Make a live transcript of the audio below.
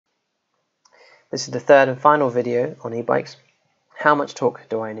This is the third and final video on e-bikes. How much torque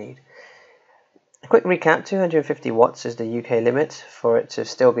do I need? A quick recap, 250 watts is the UK limit for it to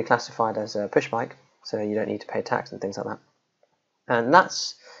still be classified as a push bike, so you don't need to pay tax and things like that. And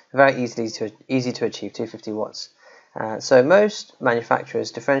that's very easy to achieve, 250 watts. So most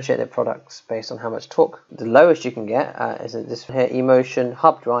manufacturers differentiate their products based on how much torque. The lowest you can get is this here eMotion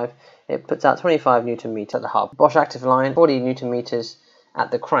hub drive. It puts out 25 Newton meters at the hub. Bosch Active Line, 40 Newton meters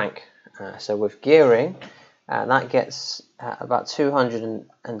at the crank. So with gearing, that gets about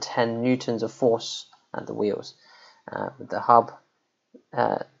 210 newtons of force at the wheels. With the hub,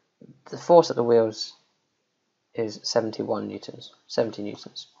 the force at the wheels is 70 newtons.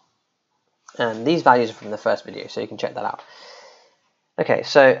 And these values are from the first video, so you can check that out. Okay,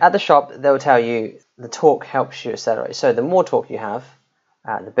 so at the shop, they'll tell you the torque helps you accelerate. So the more torque you have,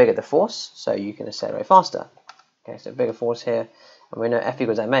 the bigger the force, so you can accelerate faster. Okay, so bigger force here, and we know F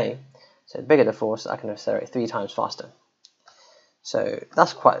equals ma, so the bigger the force, I can accelerate 3 times faster. So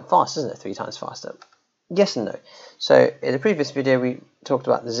that's quite fast, isn't it? 3 times faster. Yes and no. So in the previous video, we talked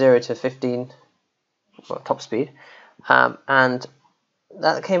about the 0 to 15 top speed, and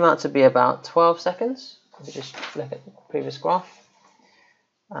that came out to be about 12 seconds. Let me just look at the previous graph.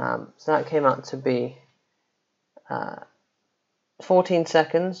 So that came out to be 14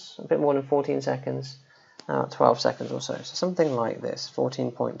 seconds, a bit more than 14 seconds, about 12 seconds or so. So something like this,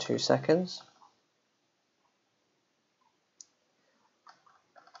 14.2 seconds.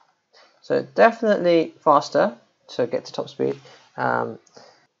 So definitely faster to get to top speed.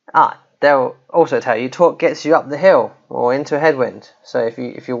 They'll also tell you torque gets you up the hill or into a headwind. So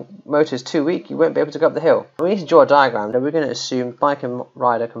if your motor is too weak, you won't be able to go up the hill. We need to draw a diagram. Then we're going to assume bike and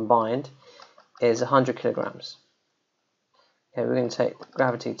rider combined is 100 kilograms. Okay, we're going to take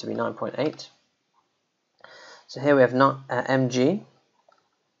gravity to be 9.8. So here we have mg,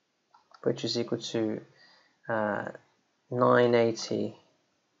 which is equal to 980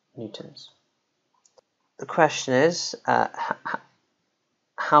 newtons. The question is,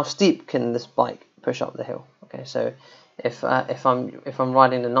 how steep can this bike push up the hill? Okay, so if I'm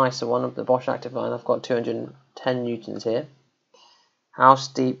riding the nicer one of the Bosch Active Line, I've got 210 newtons here. How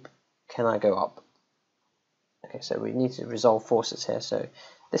steep can I go up? Okay, so we need to resolve forces here. So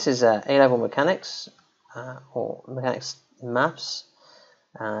this is A-level mechanics, or mechanics in maths,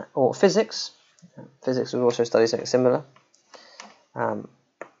 or physics. Physics would also study something similar.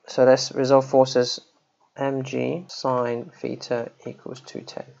 So let's resolve forces. Mg sine theta equals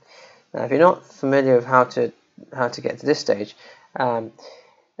 210. Now, if you're not familiar with how to get to this stage, don't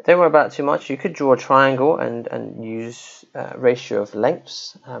worry about it too much. You could draw a triangle and use ratio of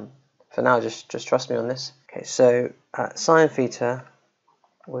lengths. For now, just trust me on this. Okay, so sine theta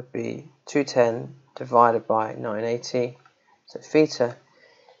would be 210 divided by 980. So theta,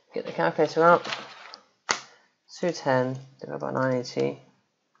 get the calculator out. 210 divided by 980.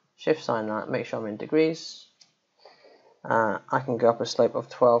 Shift sign that, make sure I'm in degrees. I can go up a slope of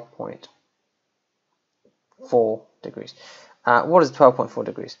 12.4 degrees. What is 12.4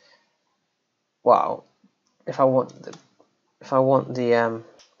 degrees? Well, if I want the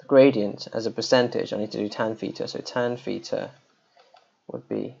gradient as a percentage, I need to do tan theta. So tan theta would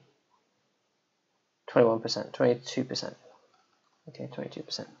be 21%, 22%. Okay,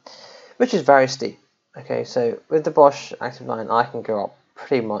 22%, which is very steep. Okay, so with the Bosch Active Line, I can go up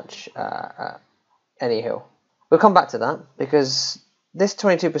pretty much any hill. We'll come back to that because this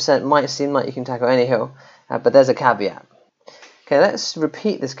 22% might seem like you can tackle any hill, but there's a caveat. Okay, let's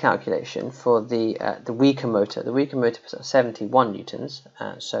repeat this calculation for the weaker motor. The weaker motor is 71 newtons.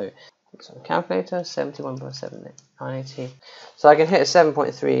 So calculator 71.780. So I can hit a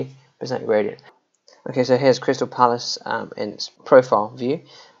 7.3% gradient. Okay, so here's Crystal Palace in its profile view.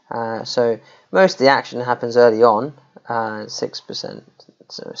 So most of the action happens early on, 6%.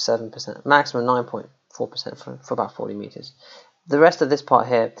 So 7%, maximum 9.4% for about 40 meters. The rest of this part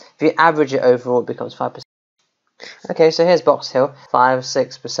here, if you average it overall, it becomes 5%. Okay, so here's Box Hill,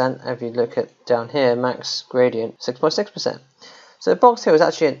 5-6%. If you look at down here, max gradient, 6.6%. So Box Hill is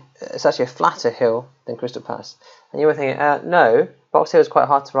actually a flatter hill than Crystal Palace. And you were thinking, no, Box Hill is quite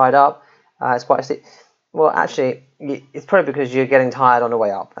hard to ride up. It's quite steep. Well, actually, it's probably because you're getting tired on the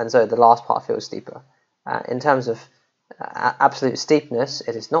way up, and so the last part feels steeper. In terms of absolute steepness,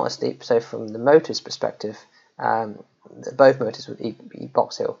 it is not as steep. So from the motor's perspective, both motors would eat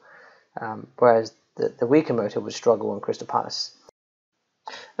Box Hill, whereas the weaker motor would struggle on Crystal Palace.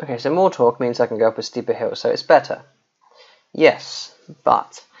 Okay, so more torque means I can go up a steeper hill, so it's better. Yes,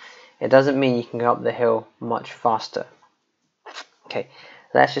 but it doesn't mean you can go up the hill much faster. Okay,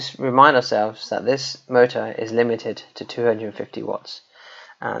 let's just remind ourselves that this motor is limited to 250 watts.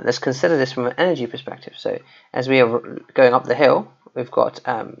 Let's consider this from an energy perspective. So as we are going up the hill, we've got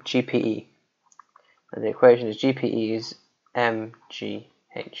GPE. And the equation is GPE is mgh.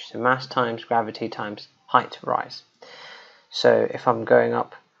 So mass times gravity times height rise. So if I'm going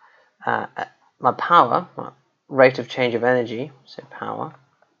up, my power, my rate of change of energy, so power,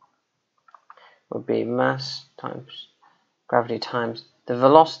 would be mass times gravity times the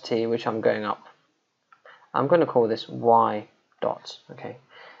velocity which I'm going up. I'm going to call this y dot. Okay,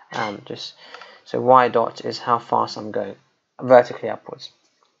 so y dot is how fast I'm going vertically upwards.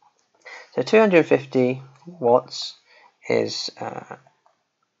 So 250 watts is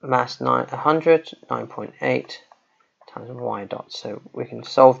mass 100, 9.8 times y dot. So we can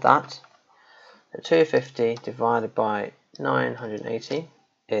solve that. So 250 divided by 980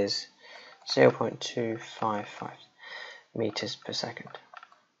 is 0.255 meters per second.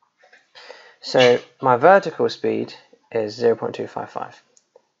 So my vertical speed is 0.255.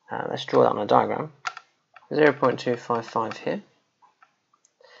 Let's draw that on a diagram. 0.255 here.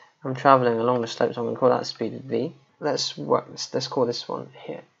 I'm traveling along the slope, so I'm going to call that speed v. Let's call this one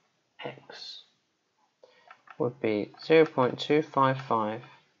here x. Would be 0.255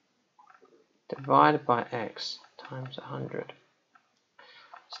 divided by x times 100.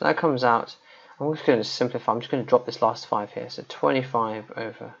 So that comes out, I'm just going to simplify, I'm just going to drop this last 5 here, so 25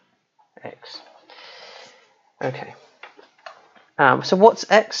 over x. Okay. So what's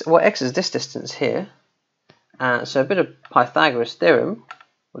x? Well, x is this distance here. So a bit of Pythagoras theorem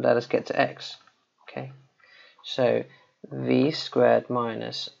will let us get to x. Okay. So v squared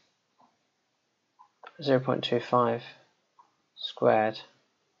minus 0.25 squared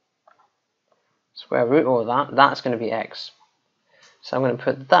square root all that, that's going to be x. So I'm going to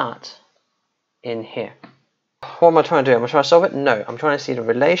put that in here. What am I trying to do? Am I trying to solve it? No, I'm trying to see the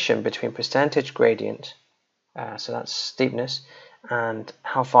relation between percentage gradient, so that's steepness, and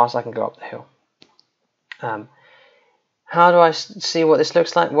how fast I can go up the hill. How do I see what this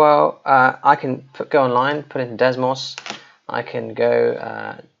looks like? Well, I can go online, put it in Desmos, I can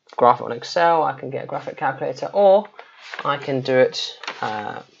go graph it on Excel, I can get a graphic calculator, or I can do it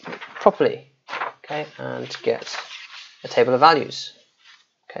properly, okay, and get a table of values.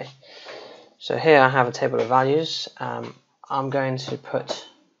 Okay, so here I have a table of values. I'm going to put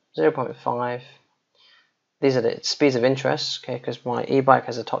 0.5. These are the speeds of interest, okay, because my e-bike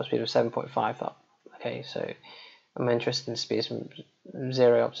has a top speed of 7.5 up. Okay, so I'm interested in speeds from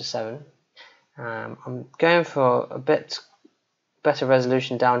 0 up to 7. I'm going for a bit better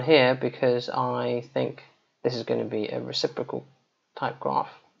resolution down here because I think this is going to be a reciprocal type graph.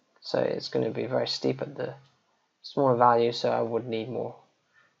 So it's going to be very steep at the smaller value, so I would need more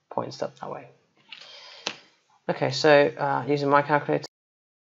points up that way. Okay, so using my calculator,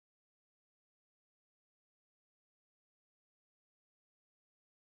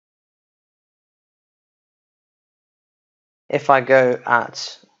 if I go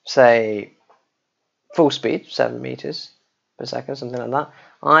at, say, full speed, 7 meters per second, something like that,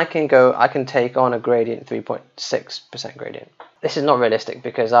 I can take on a gradient, 3.6% gradient. This is not realistic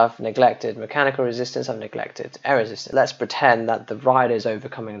because I've neglected mechanical resistance, I've neglected air resistance. Let's pretend that the rider is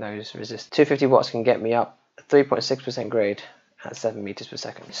overcoming those resistance. 250 watts can get me up 3.6% grade at 7 meters per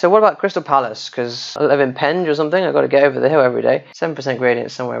second. So what about Crystal Palace? Because I live in Penge or something, I've got to get over the hill every day. 7%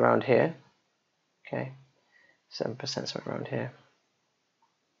 gradient somewhere around here. Okay, 7% somewhere around here.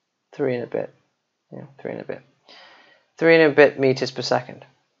 3 and a bit. Yeah, 3 and a bit. 3 and a bit meters per second.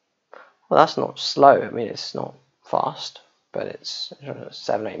 Well, that's not slow. I mean, it's not fast, but it's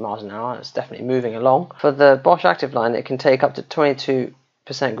 7-8 miles an hour. It's definitely moving along. For the Bosch active line, it can take up to 22%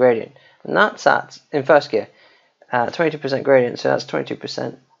 gradient, and that's in first gear. 22% gradient, so that's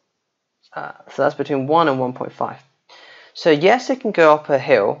 22%. So that's between 1 and 1.5. So yes, it can go up a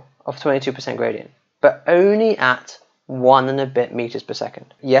hill of 22% gradient, but only at 1 and a bit meters per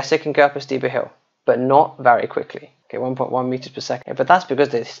second. Yes, it can go up a steeper hill, but not very quickly. Okay, 1.1 meters per second. But that's because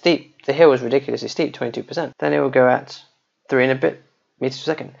the hill is ridiculously steep, 22%. Then it will go at 3 and a bit meters per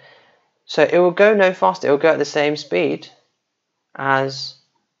second. So it will go no faster. It will go at the same speed as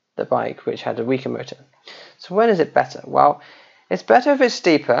the bike, which had a weaker motor. So when is it better? Well, it's better if it's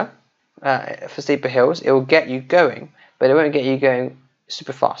steeper, for steeper hills. It will get you going, but it won't get you going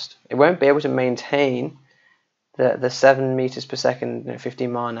super fast. It won't be able to maintain the 7 meters per second,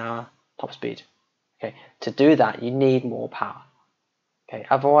 15 mile an hour top speed. Okay, to do that, you need more power. Okay,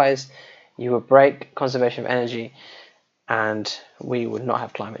 otherwise you will break conservation of energy, and we would not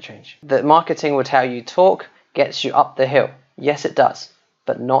have climate change. The marketing will tell you torque gets you up the hill. Yes, it does,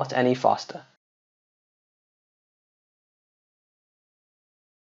 but not any faster.